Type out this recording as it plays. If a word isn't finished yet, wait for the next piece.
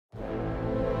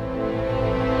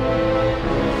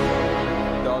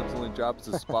job is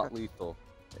to spot lethal.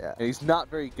 Yeah. And he's not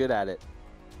very good at it.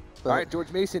 But all right,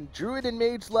 George Mason, Druid and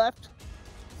Mage left.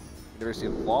 University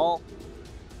of Laval.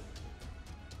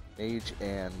 Mage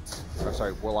and, or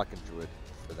sorry, Warlock and Druid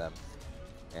for them.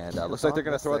 And looks like they're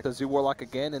going to throw out the Zoo Warlock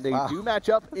again, and they do match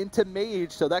up into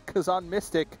Mage, so that Kazan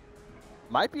Mystic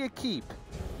might be a keep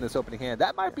in this opening hand.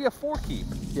 That might be a 4 keep.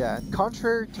 Yeah,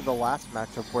 contrary to the last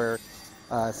matchup where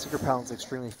Secret Paladin's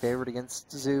extremely favored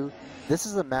against Zoo, this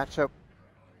is a matchup.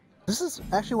 This is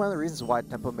actually one of the reasons why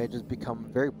Tempo Mage has become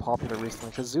very popular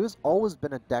recently, because Zoo has always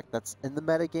been a deck that's in the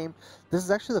metagame. This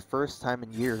is actually the first time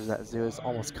in years that Zoo is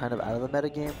almost kind of out of the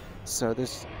metagame, so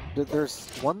there's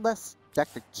one less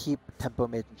deck to keep Tempo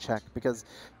Mage in check, because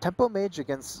Tempo Mage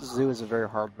against Zoo is a very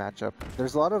hard matchup.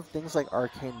 There's a lot of things like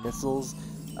Arcane Missiles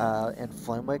and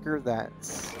Flamewaker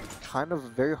that's kind of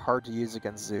very hard to use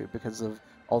against Zoo because of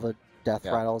all the Death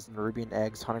Rattles and Rubian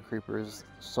Eggs, Hunter Creepers.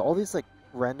 So all these like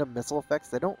random missile effects,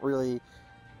 they don't really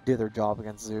do their job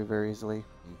against Zoo very easily.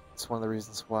 It's one of the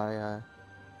reasons why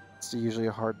it's usually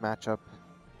a hard matchup.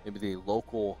 Maybe the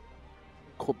local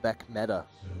Quebec meta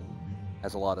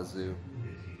has a lot of Zoo.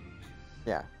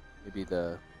 Yeah. Maybe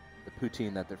the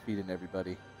poutine that they're feeding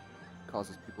everybody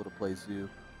causes people to play Zoo.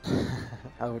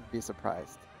 I wouldn't be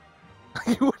surprised.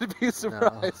 You wouldn't be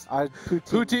surprised. No,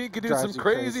 poutine can do some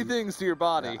crazy things to your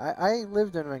body. Yeah, I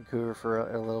lived in Vancouver for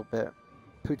a little bit.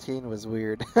 Poutine was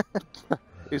weird.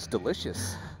 It's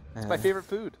delicious. It's my favorite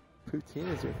food. Poutine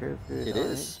is your favorite food? It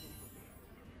is.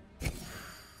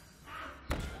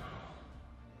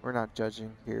 We're not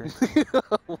judging here.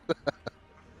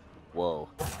 Whoa.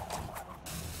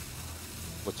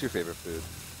 What's your favorite food?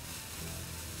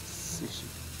 Sushi.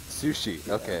 Sushi,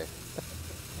 okay.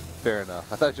 Fair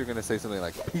enough. I thought you were going to say something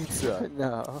like pizza.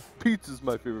 No. Pizza's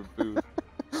my favorite food.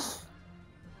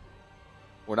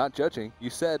 We're not judging. You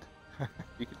said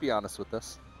you could be honest with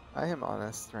us. I am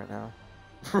honest right now.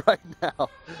 Right now.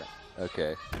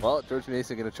 Okay. Well, George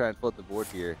Mason going to try and flip the board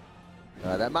here.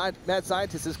 That mad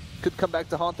scientist could come back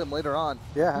to haunt them later on.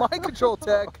 Yeah. Mind control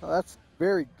tech. That's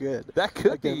very good. That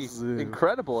could be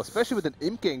incredible, especially with an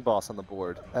Imp Gang boss on the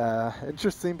board.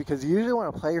 Interesting, because you usually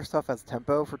want to play your stuff as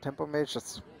Tempo for Tempo Mage.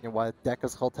 That's why the deck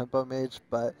is called Tempo Mage.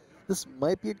 But this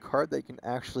might be a card that you can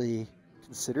actually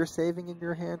consider saving in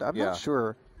your hand. I'm not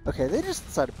sure. Okay, they just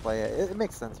decided to play it. It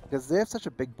makes sense because they have such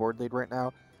a big board lead right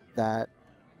now that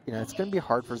it's going to be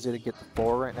hard for Zoo to get the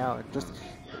 4 right now. And just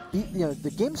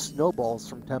the game snowballs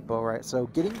from Tempo, right? So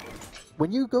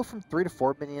when you go from 3 to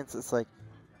 4 minions, it's like,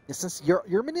 since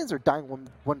your minions are dying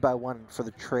one by one for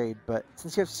the trade, but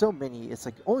since you have so many, it's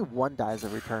like only one dies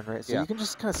every turn, right? So you can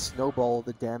just kind of snowball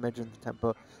the damage and the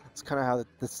tempo. It's kind of how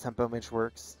this Tempo Mage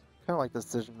works. Kind of like the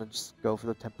decision to just go for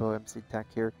the Tempo MC tech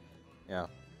here. Yeah.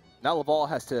 Now Laval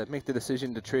has to make the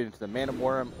decision to trade into the Mana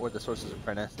Worm or the Sorcerer's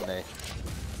Apprentice, and they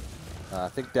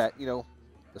think that, the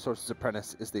Sorcerer's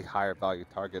Apprentice is the higher value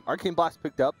target. Arcane Blast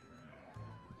picked up.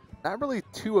 Not really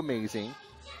too amazing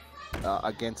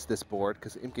against this board,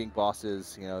 because Imp Gang boss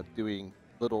is, doing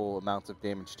little amounts of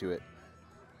damage to it.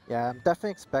 Yeah, I'm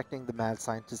definitely expecting the Mad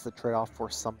Scientist to trade off for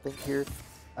something here.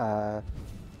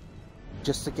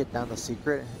 Just to get down the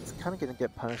secret. It's kind of going to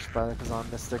get punished by the Kazan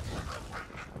Mystic.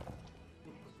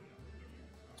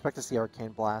 Expect to see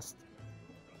Arcane Blast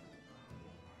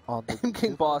on the Imp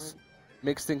Gang boss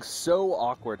makes things so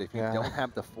awkward if you don't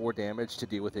have the 4 damage to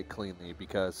deal with it cleanly,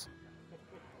 because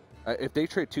if they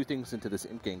trade 2 things into this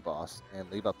Imp Gang boss and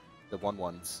leave up the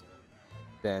 1/1s,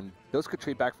 then those could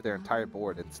trade back for their entire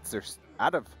board. And since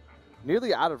they're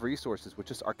nearly out of resources with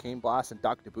just Arcane Blast and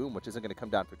Dr. Boom, which isn't going to come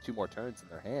down for 2 more turns in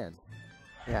their hand.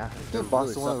 Yeah, Imp Gang boss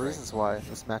is one of the reasons why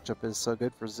this matchup is so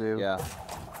good for Zoo. Yeah.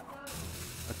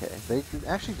 Okay, they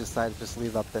actually decided to just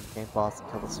leave up the Game Boss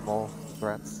and kill the small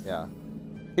threats. Yeah.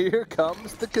 Here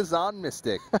comes the Kazan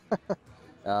Mystic.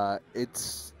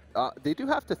 They do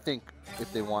have to think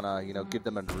if they want to, give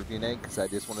them a Rubian Egg, because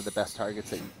that is one of the best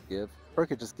targets that you can give. Or you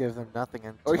could just give them nothing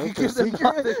and take their secret. Or you give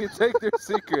them nothing and take their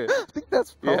secret. I think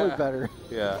that's probably better.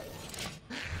 Yeah.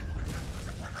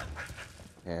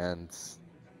 And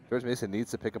George Mason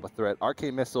needs to pick up a threat.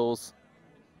 Arcane Missiles.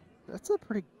 That's a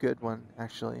pretty good one,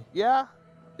 actually. Yeah.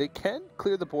 They can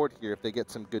clear the board here if they get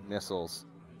some good missiles.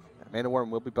 Mana Worm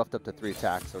will be buffed up to 3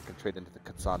 attacks, so it can trade into the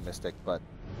Kazan Mystic, but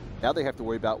now they have to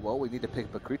worry about, well, we need to pick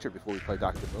up a creature before we play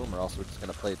Dr. Boom, or else we're just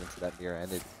going to play it into that mirror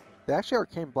ended. They actually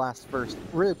Arcane Blast first,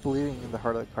 really believing in the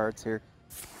heart of the cards here.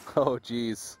 Oh,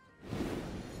 geez.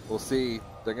 We'll see.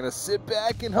 They're going to sit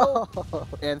back and hope.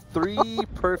 And 3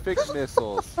 perfect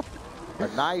missiles. A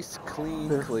nice,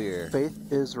 clean clear.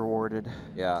 Faith is rewarded.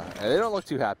 Yeah, and they don't look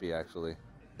too happy, actually.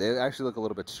 They actually look a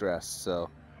little bit stressed, so.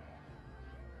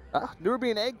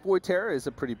 Nubian Egg Void Terror is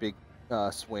a pretty big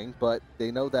swing, but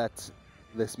they know that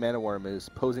this Mana Worm is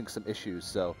posing some issues,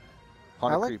 so I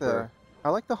Haunted like Creeper.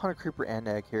 the Haunted Creeper and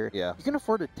Egg here. Yeah. You can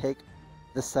afford to take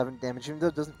the 7 damage, even though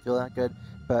it doesn't feel that good.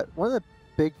 But one of the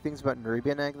big things about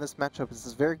Nerebian Egg in this matchup is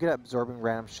it's very good at absorbing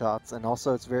random shots, and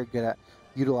also it's very good at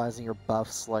utilizing your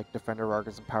buffs like Defender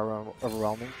Argus and Power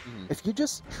Overwhelming. If you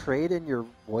just trade in your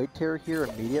Void Terror here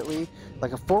immediately,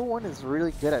 like a 4-1 is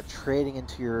really good at trading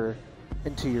into your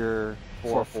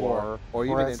 4-4, or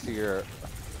even into your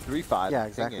 3-5. Yeah,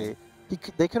 exactly.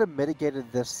 They could have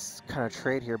mitigated this kind of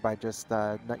trade here by just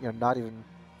not even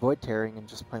Void Tearing and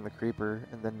just playing the Creeper,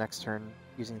 and then next turn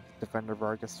using Defender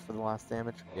Vargas for the last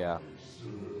damage. Yeah.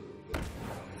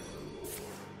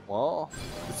 Well,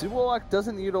 the Zubulok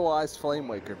doesn't utilize Flame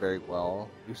Waker very well.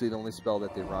 Usually the only spell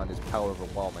that they run is Power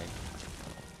Overwhelming.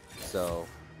 So,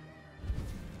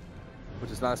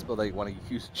 which is not a spell that you want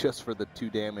to use just for the 2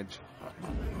 damage.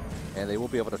 And they will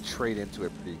be able to trade into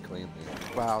it pretty cleanly.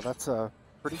 Wow, that's a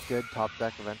pretty good top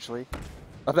deck eventually.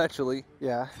 Eventually.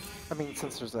 Yeah. I mean,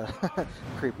 since there's a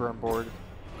Creeper on board.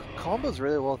 Combos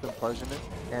really well with Implosion,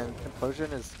 and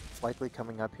Implosion is likely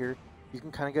coming up here. You can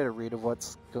kind of get a read of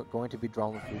what's going to be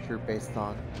drawn in the future based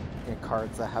on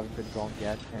cards that haven't been drawn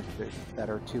yet and that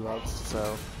are 2-ofs.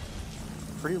 So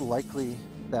pretty likely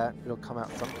that it'll come out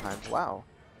sometime. Wow.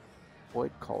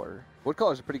 Void Caller. Void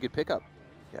Caller is a pretty good pickup.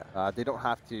 Yeah. They don't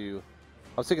have to...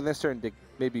 I was thinking this turn they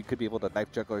maybe could be able to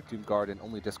Knife Juggler, Doom Guard, and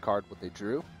only discard what they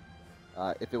drew.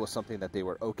 If it was something that they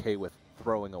were okay with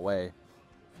throwing away.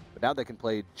 But now they can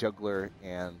play Juggler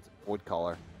and Void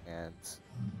Caller, and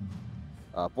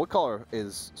Void Caller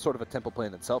is sort of a tempo play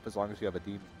in itself as long as you have a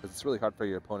demon, because it's really hard for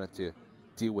your opponent to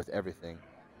deal with everything.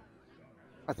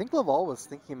 I think Laval was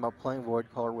thinking about playing Void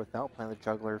Caller without playing the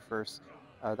Juggler first.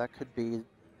 That could be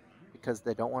because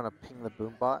they don't want to ping the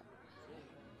Boombot.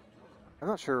 I'm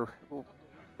not sure.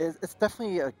 It's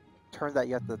definitely a turn that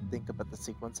you have to think about the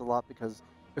sequence a lot, because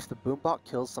if the Boombot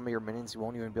kills some of your minions, you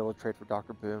won't even be able to trade for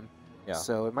Dr. Boom. Yeah.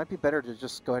 So it might be better to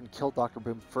just go ahead and kill Dr.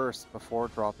 Boom first before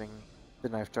dropping the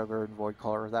Knife Juggler and Void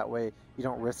Caller. That way you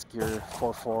don't risk your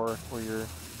 4-4 or your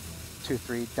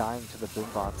 2-3 dying to the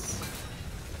Boombots.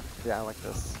 Yeah, I like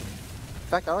this. In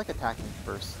fact, I like attacking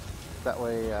first. That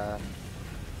way,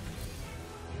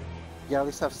 you at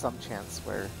least have some chance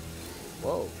where...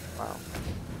 Whoa. Wow.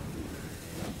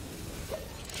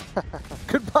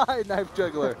 Goodbye, Knife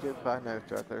Juggler. Goodbye, Knife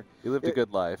Juggler. You lived a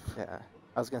good life. Yeah.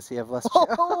 I was going to say you have less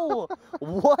chance. Oh,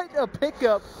 what a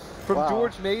pickup from Wow.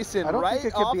 George Mason I don't right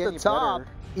think it could off be the any top.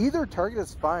 better. Either target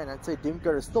is fine. I'd say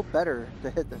Doomguard is still better to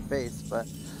hit than face, but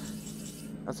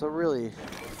that's a really...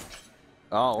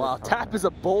 Oh, wow. Tap is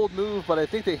a bold move, but I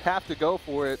think they have to go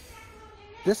for it.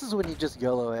 This is when you just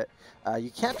YOLO it.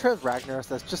 You can't try with Ragnaros,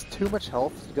 that's just too much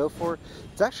health to go for.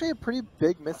 It's actually a pretty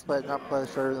big misplay to not play the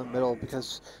Shredder in the middle,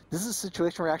 because this is a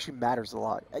situation where it actually matters a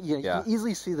lot. You can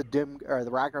easily see the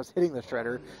Ragnaros hitting the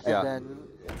Shredder, and then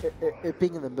it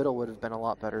being in the middle would have been a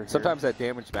lot better. Sometimes that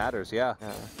damage matters, yeah.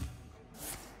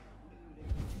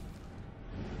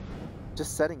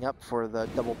 Just setting up for the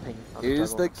double ping. On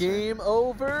Is the game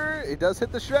over? It does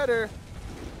hit the Shredder.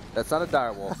 That's not a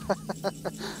direwolf.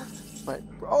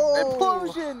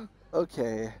 Implosion!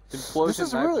 Okay. Implosion. This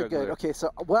is really good. Okay, so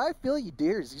what I feel you do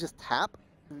is you just tap,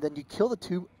 and then you kill the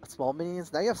 2 small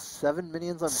minions. Now you have 7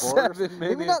 minions on board. 7 minions.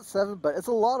 Maybe not 7, but it's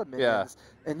a lot of minions.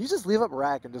 Yeah. And you just leave up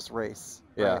Rag and just race.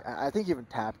 Yeah. Right? I think even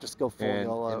tap, just go full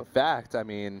YOLO. In fact, I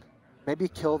mean... Maybe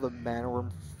kill the Mana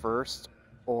Worm first,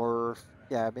 or...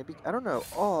 Yeah, maybe... I don't know.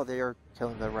 Oh, they are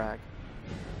killing the Rag.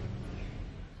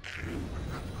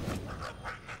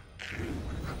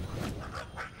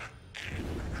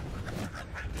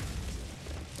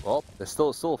 Well, there's still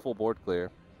a full board clear.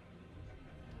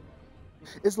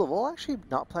 Is Laval actually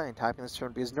not planning on tapping this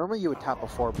turn? Because normally you would tap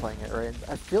before playing it, right? And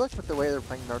I feel like with the way they're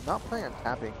playing, they're not planning on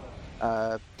tapping.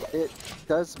 It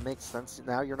does make sense.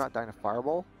 Now you're not dying to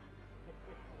Fireball.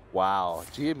 Wow,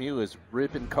 GMU is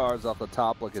ripping cards off the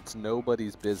top like it's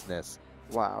nobody's business.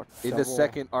 Wow. In the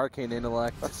second Arcane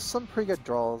Intellect. That's some pretty good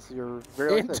draws. You're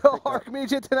very into Archmage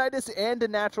Titanitis and a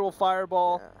natural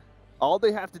Fireball. Yeah. All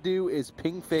they have to do is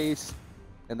ping face,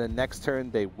 and then next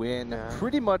turn they win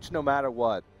pretty much no matter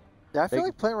what. Yeah, I feel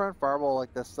like playing around Fireball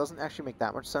like this doesn't actually make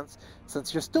that much sense,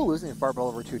 since you're still losing Fireball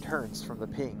over 2 turns from the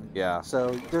ping. Yeah.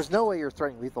 So there's no way you're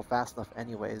throwing lethal fast enough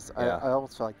anyways. Yeah. I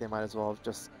almost feel like they might as well have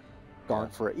just gone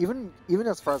for it. Even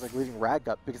as far as like leaving Rag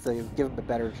up, because they give him the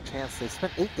better chance. They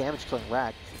spent 8 damage killing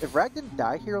Rag. If Rag didn't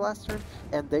die here last turn,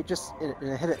 and they just hit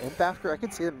an imp after, I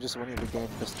could see them just winning the game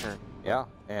this turn. Yeah,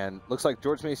 and looks like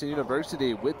George Mason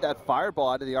University, with that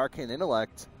Fireball out of the Arcane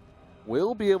Intellect,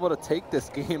 will be able to take this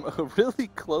game a really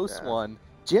close one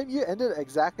GMU ended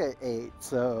exactly at 8,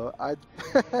 so I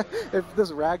if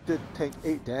this rag did take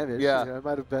 8 damage, Yeah. it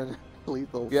might have been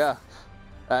lethal. Yeah.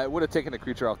 It would have taken a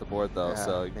creature off the board, though, Yeah,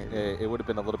 so it would have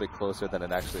been a little bit closer than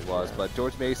it actually was. Yeah. But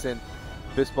George Mason,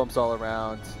 fist bumps all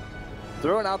around,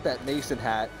 throwing out that Mason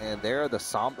hat, and there are the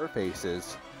somber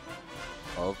faces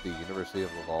of the University of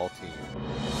Laval team.